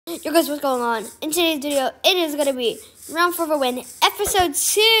Yo guys, what's going on? In today's video, it is going to be Round 4 of a Win, Episode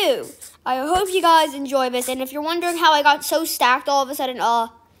 2. I hope you guys enjoy this, and if you're wondering how I got so stacked all of a sudden, it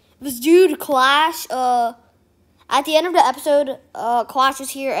was due to Clash. At the end of the episode, Clash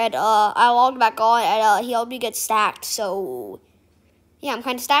was here, and I logged back on, and he helped me get stacked, so yeah, I'm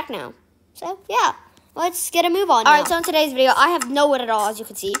kind of stacked now. So yeah, let's get a move on now. Alright, so in today's video, I have no wood at all, as you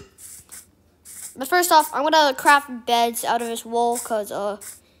can see. But first off, I'm going to craft beds out of this wool, because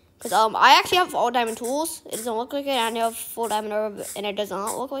I actually have all diamond tools. It doesn't look like it. I know I have full diamond herb, and it does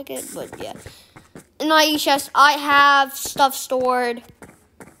not look like it, but yeah. In my e-chest, I have stuff stored.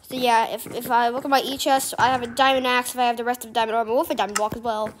 So yeah, if I look at my e-chest, I have a diamond axe. If I have the rest of the diamond herb, with a diamond block as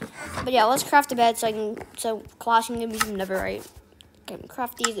well. But yeah, let's craft a bed so Clash can give me some netherite. Okay,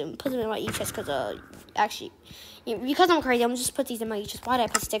 craft these and put them in my e-chest because actually, because I'm crazy, I'm gonna just put these in my e-chest. Why did I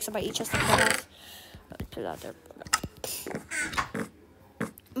put sticks in my e-chest? Put it out there.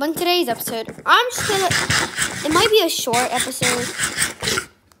 But in today's episode, I'm just gonna, it might be a short episode.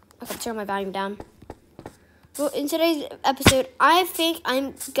 Okay, turn my volume down. Well, in today's episode, I think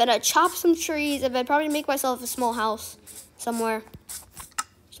I'm gonna chop some trees and then probably make myself a small house somewhere.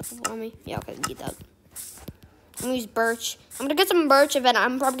 For me. Yeah, okay, get that. I'm gonna use birch. I'm gonna get some birch and then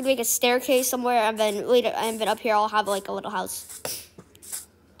I'm probably gonna make a staircase somewhere and then later, and then up here I'll have like a little house.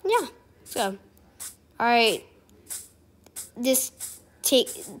 Yeah, let's go. Alright.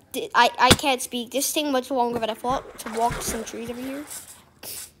 I can't speak. This thing much longer than I thought to walk some trees over here.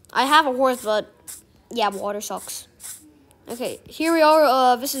 I have a horse, but yeah, water sucks. Okay, here we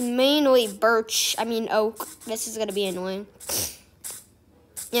are. This is mainly birch. I mean oak. This is gonna be annoying.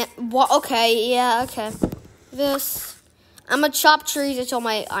 Yeah. Okay. Yeah. Okay. I'm gonna chop trees until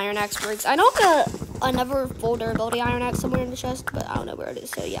my iron axe breaks. I know another full durability iron axe somewhere in the chest, but I don't know where it is.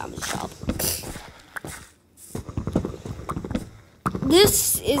 So yeah, I'm gonna chop.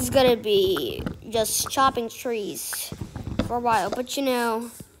 This is gonna be just chopping trees for a while, but you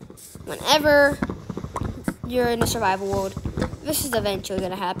know, whenever you're in a survival world, this is eventually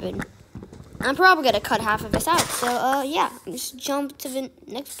gonna happen. I'm probably gonna cut half of this out, so yeah, just jump to the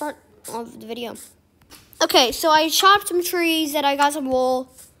next part of the video. Okay, so I chopped some trees and I got some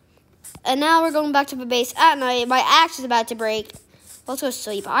wool, and now we're going back to the base at night. My axe is about to break. Let's go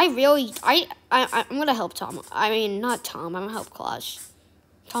sleep. I'm gonna help Tom. I mean, not Tom. I'm gonna help Clash.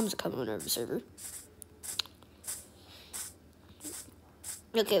 Tom's a co-owner of the server.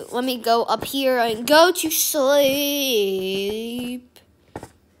 Okay, let me go up here and go to sleep.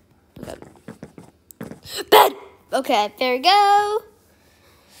 Okay. Bed! Okay, there we go.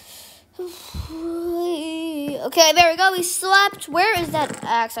 Okay, there we go. We slept. Where is that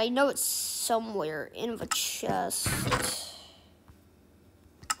axe? I know it's somewhere in the chest.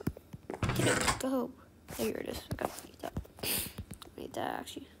 Did it go? Oh, here it is. Okay, need that. Need that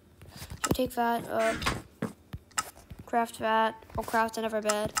actually. So take that. Craft that. I'll craft another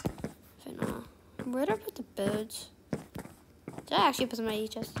bed. And, where did I put the beds? Did I actually put them in my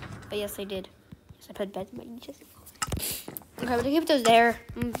e-chest? But yes, I did. Yes, I put beds in my e-chest. Okay, I'm gonna keep those there.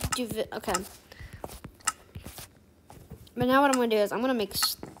 Okay. But now what I'm gonna do is I'm gonna make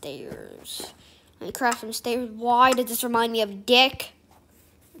stairs. I'm gonna craft some stairs. Why does this remind me of Dick?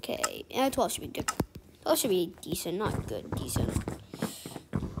 Okay, yeah, 12 should be good. 12 should be decent, not good, decent.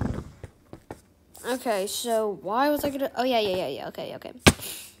 Okay, so why was I gonna? Oh yeah. Okay.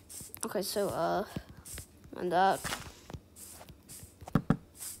 Okay, so and that.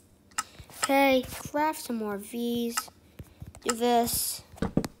 Okay, craft some more of these. Do this.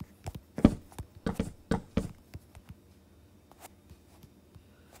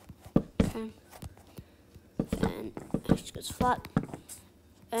 Okay. Then it just goes flat.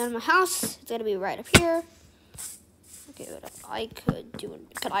 And my house is gonna be right up here. Okay, but I could do it.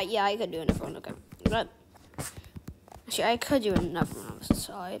 Yeah, I could do another one. Okay, but actually, I could do another one on the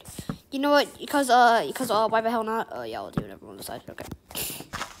side. You know what? Because why the hell not? Yeah, I'll do another one on the side. Okay.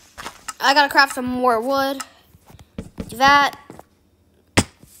 I gotta craft some more wood. Do that.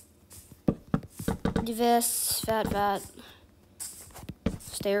 Do this. That.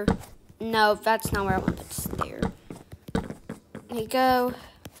 Stair. No, that's not where I want to put stair. There you go.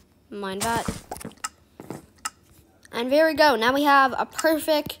 Mind that. And there we go. Now we have a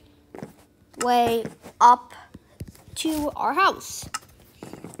perfect way up to our house.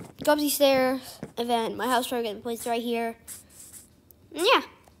 Go up these stairs, and then my house probably gets placed right here. And yeah.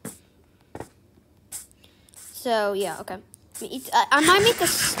 So yeah, okay. I might make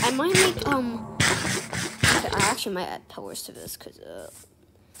this. Okay, I actually might add pillars to this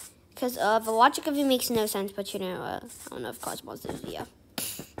because the logic of it makes no sense. But you know, I don't know if Cosmos does. Yeah.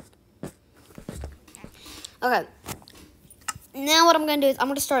 Okay. Now what I'm gonna do is I'm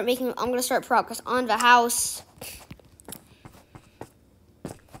gonna start progress on the house.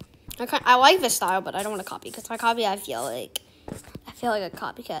 I like this style, but I don't want to copy, because if I copy, I feel like a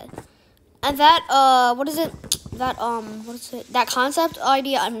copycat. And that what is it? That concept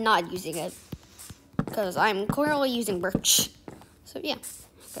idea, I'm not using it, because I'm currently using birch. So yeah,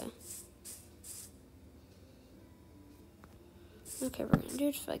 okay. Okay, we're gonna do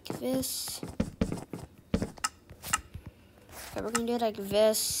it like this. Okay, we're gonna do it like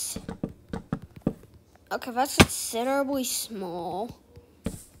this. Okay, that's considerably small.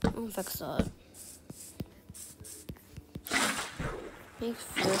 I'll fix that. Make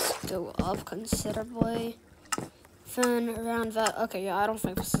this go up considerably. Then around that. Okay, yeah, I don't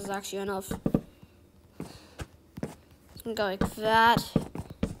think this is actually enough. It's gonna go like that.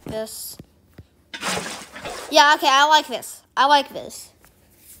 This. Yeah, okay, I like this. I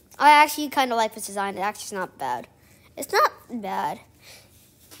actually kind of like this design. It actually is not bad. It's not bad.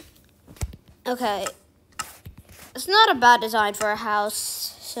 Okay. It's not a bad design for a house.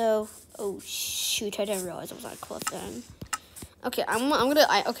 So, oh shoot, I didn't realize it was on a cliff then. Okay, how wide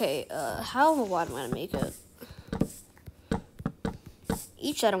am I gonna make it?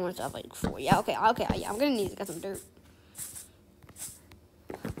 Each side I want to have like 4. Yeah, okay, yeah, I'm gonna need to get some dirt.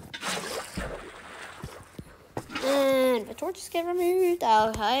 And the torches get removed.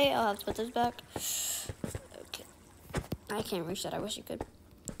 Okay, I'll have to put those back. Okay, I can't reach that. I wish you could.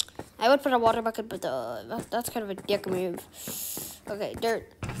 I would put a water bucket, but that's kind of a dick move. Okay, dirt.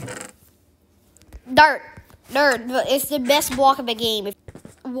 It's the best block of the game.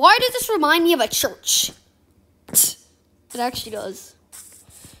 Why does this remind me of a church? It actually does.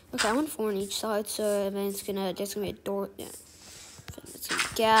 Okay, I want 4 on each side, so then there's gonna be a door. Yeah, it's a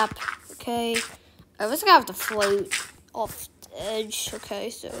gap. Okay. I was gonna have to float off the edge.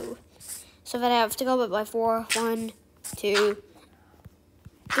 Okay, so then I have to go by 4. 1, 2,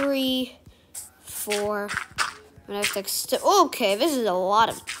 3, 4. And I have to okay, this is a lot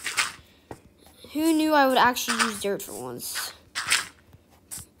of. Who knew I would actually use dirt for once?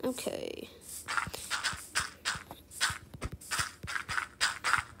 Okay.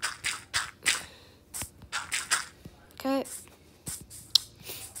 Okay.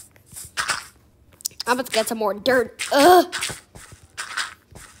 I'm about to get some more dirt. Ugh.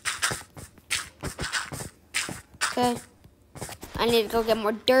 Okay. I need to go get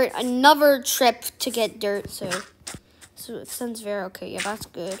more dirt. Another trip to get dirt, so it sounds very okay. Yeah, that's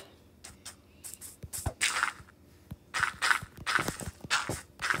good.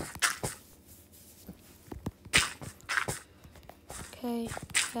 Okay,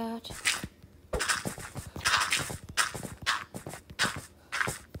 that.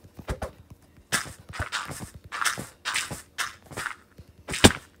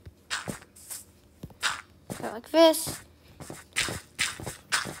 Okay, like this.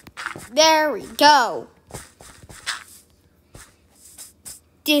 There we go.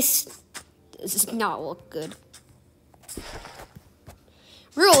 This does not look good.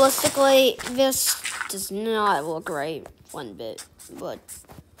 Realistically, this does not look right one bit. But,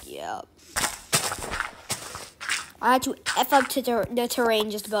 yeah. I had to F up to the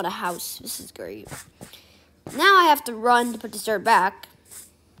terrain just to build a house. This is great. Now I have to run to put the dirt back.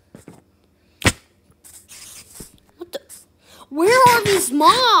 What the? Where are these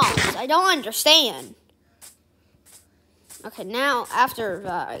mobs? I don't understand. Okay, now after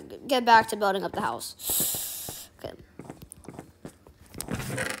I get back to building up the house. Okay.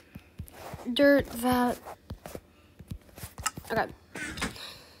 Dirt, that. Okay.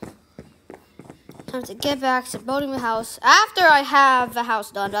 Time to get back to building the house. After I have the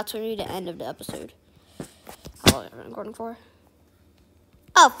house done, that's when we need the end of the episode. How long am I recording for?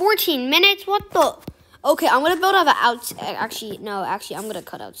 Oh, 14 minutes? What the? Okay, I'm going to build out the outs. Actually, I'm going to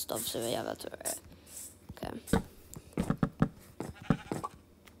cut out stuff. So, yeah, that's all right. Okay.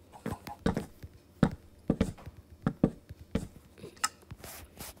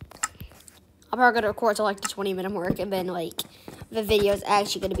 I'm probably going to record to, like, the 20-minute mark. And then, like, the video is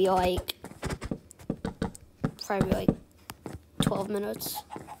actually going to be, like, probably, like, 12 minutes.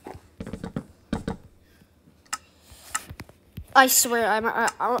 I swear, I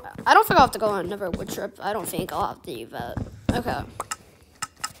don't think I'll have to go on another wood trip. I don't think I'll have to do that. Okay.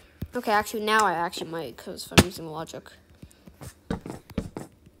 Okay, actually, now I actually might, because I'm using logic.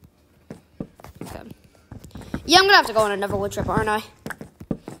 Okay. Yeah, I'm going to have to go on another wood trip, aren't I?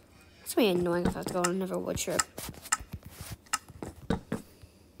 It's going to be annoying if I have to go on another wood trip.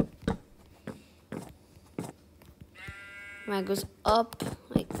 Mine goes up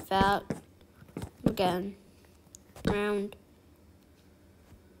like that. Again. Round.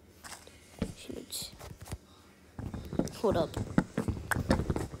 Shoot. hold up.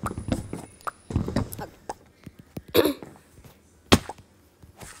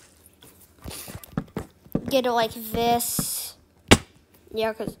 Get it like this.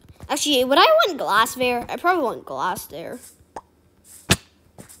 Yeah, because actually, would I want glass there? I probably want glass there.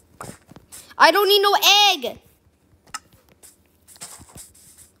 I don't need no egg.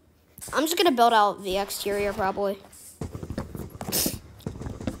 I'm just gonna build out the exterior probably.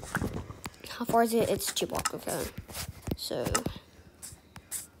 How far is it? It's 2 blocks. Okay. So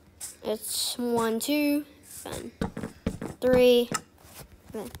it's 1, 2, then 3,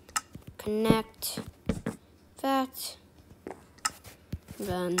 then connect that,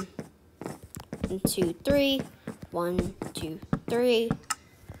 then 1, 2, 3, 1, 2, 3.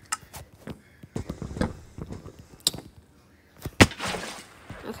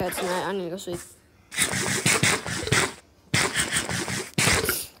 Okay, it's night. I need to go sleep.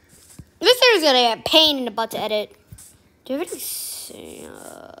 This is gonna get a pain in the butt to edit. Do you have any sand?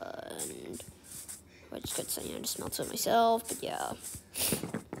 I just got sand. I just melted it myself, but yeah.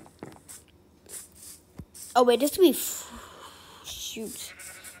 Oh wait, this would be shoot.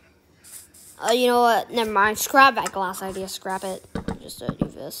 You know what? Never mind. Scrap that glass idea. Scrap it. Just do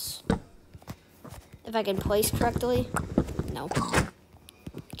this. If I can place correctly. No.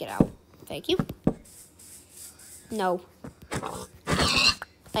 Get out. Thank you. No.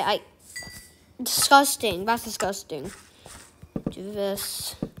 Disgusting. That's disgusting. Do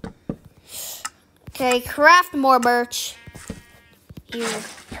this. Okay, craft more birch. Here.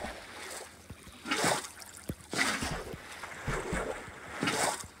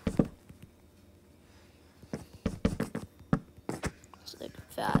 It's like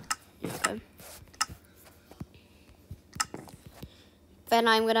that. Okay. Then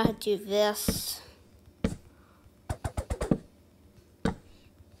I'm gonna do this.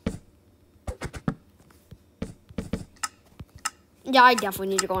 Yeah, I definitely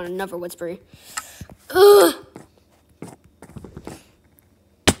need to go on another wood spree. Ugh.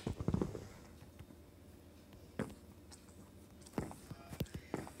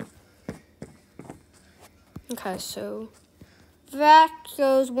 Okay, so that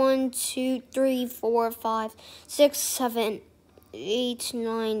goes 1, 2, 3, 4, 5, 6, 7, 8,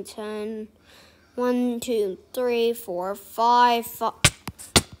 9, 10. 1, 2, 3, 4, 5, 5.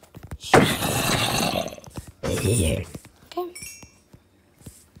 Okay.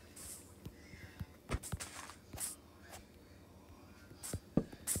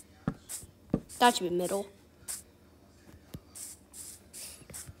 That should be middle.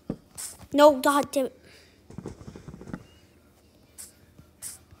 No, god damn it.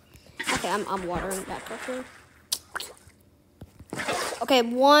 Okay, I'm watering back up here. Okay,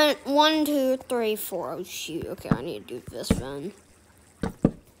 1, 2, 3, 4. Oh shoot. Okay, I need to do this then.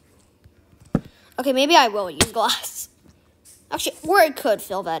 Okay, maybe I will use glass. Actually, or I could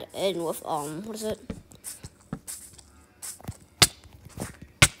fill that in with what is it?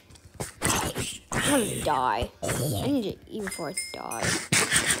 I'm gonna die. I need to eat before I die.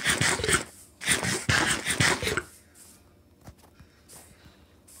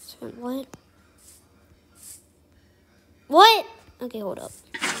 So what? What? Okay, hold up.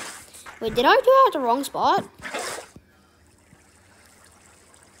 Wait, did I do that at the wrong spot?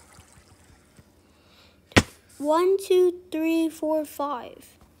 One, 2, 3, 4,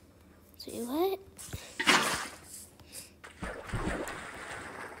 5. See what?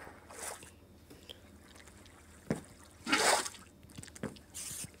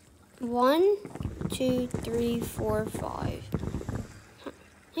 One, 2, 3, 4, 5. Huh.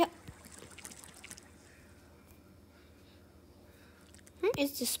 Yep. Where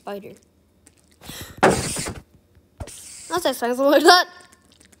is the spider? That's something like that.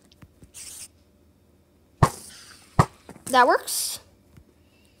 That works.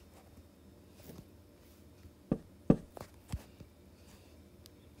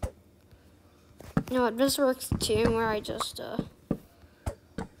 No, this works too, where I just,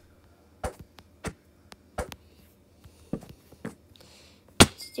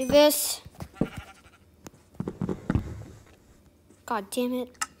 let's do this. God damn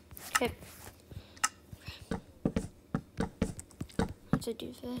it. Okay. Let's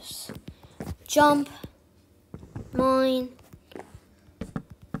do this. Jump. Mine. Damn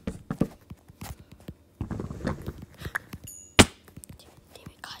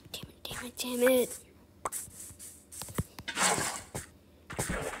it, god damn it, damn it, damn it.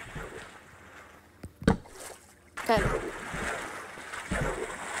 Okay.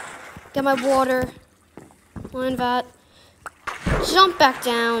 Get my water. Line that. Jump back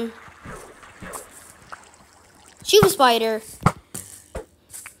down. Shoot a spider.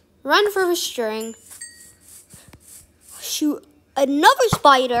 Run for a string. shoot another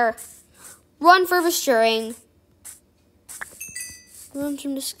spider, run for the string, run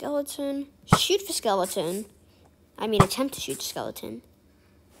from the skeleton, shoot the skeleton. I mean, attempt to shoot the skeleton.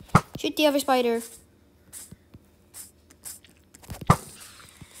 Shoot the other spider.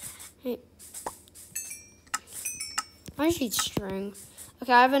 Hey. I just need string.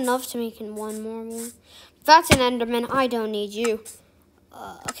 Okay, I have enough to make in one more one. That's an Enderman. I don't need you.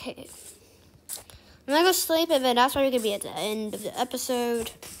 Okay. I'm gonna go sleep, and then that's why we're gonna be at the end of the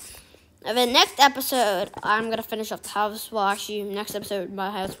episode. And then next episode, I'm gonna finish up the house. Well, actually, next episode, my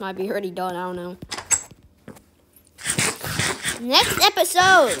house might be already done. I don't know. Next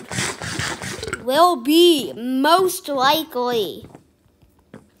episode will be most likely.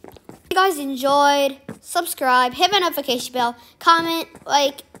 If you guys enjoyed, subscribe, hit the notification bell, comment,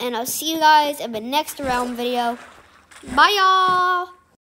 like, and I'll see you guys in the next round video. Bye, y'all.